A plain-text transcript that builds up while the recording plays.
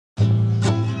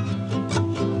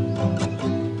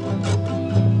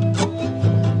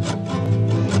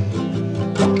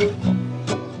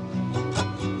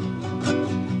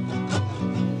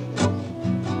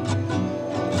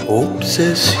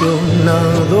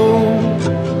obsesionado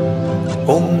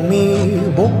con mi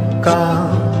boca,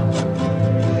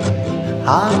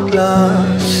 habla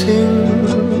sin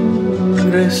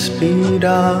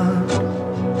respirar,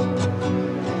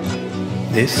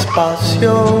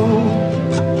 despacio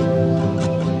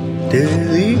te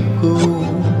digo,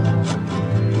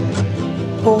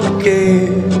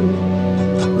 porque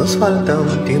nos falta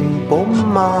un tiempo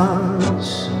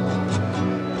más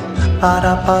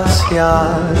para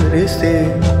pasear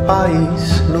este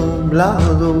país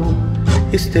nublado,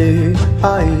 este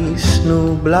país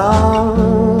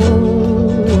nublado.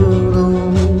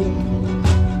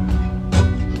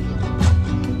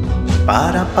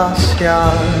 Para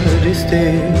pasear este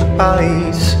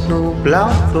país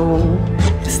nublado,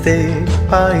 este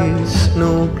país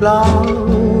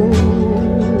nublado.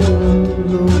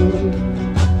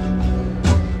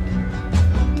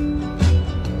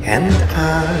 And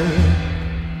I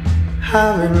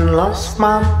haven't lost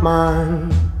my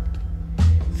mind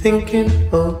thinking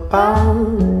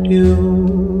about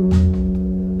you.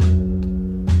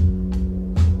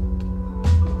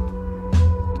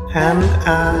 And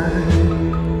I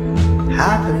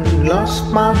haven't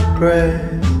lost my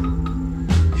breath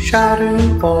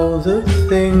shouting all the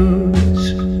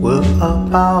things we're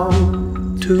about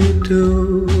to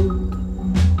do.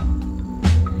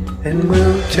 And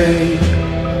we'll take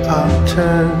our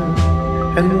turn,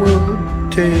 and we'll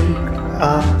take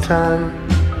our time,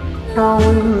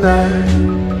 knowing that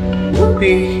we'll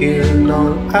be here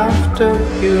long after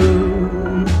you.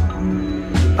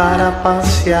 Para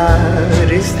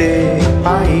pasear este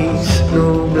país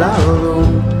nublado,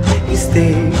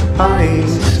 este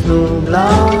país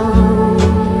nublado.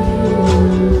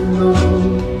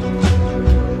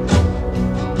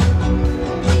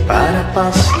 Para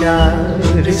pasear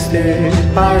este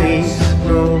país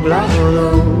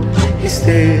nublado,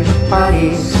 este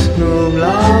país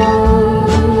nublado.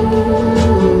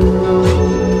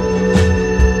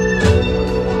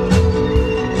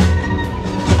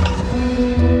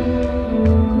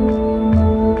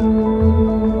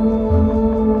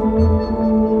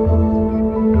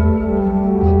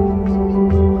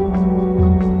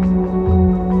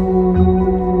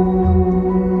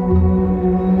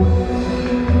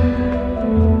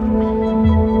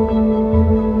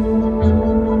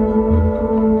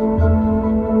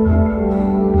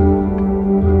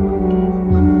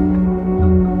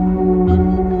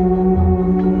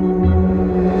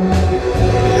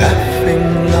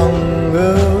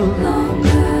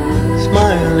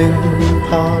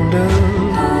 Harder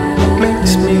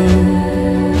makes me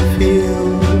feel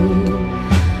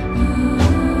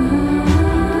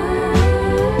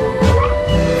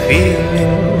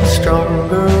feeling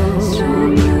stronger,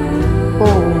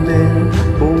 holding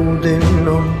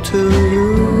on to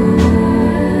you.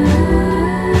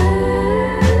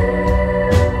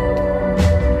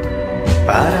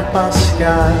 Para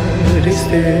pasear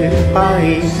este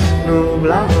país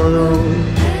nublado,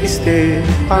 este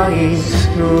país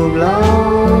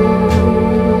nublado.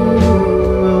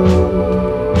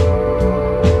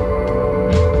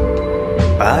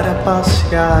 Para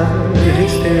pasear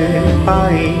este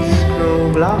país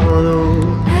nublado,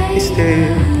 este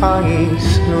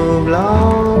país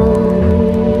nublado.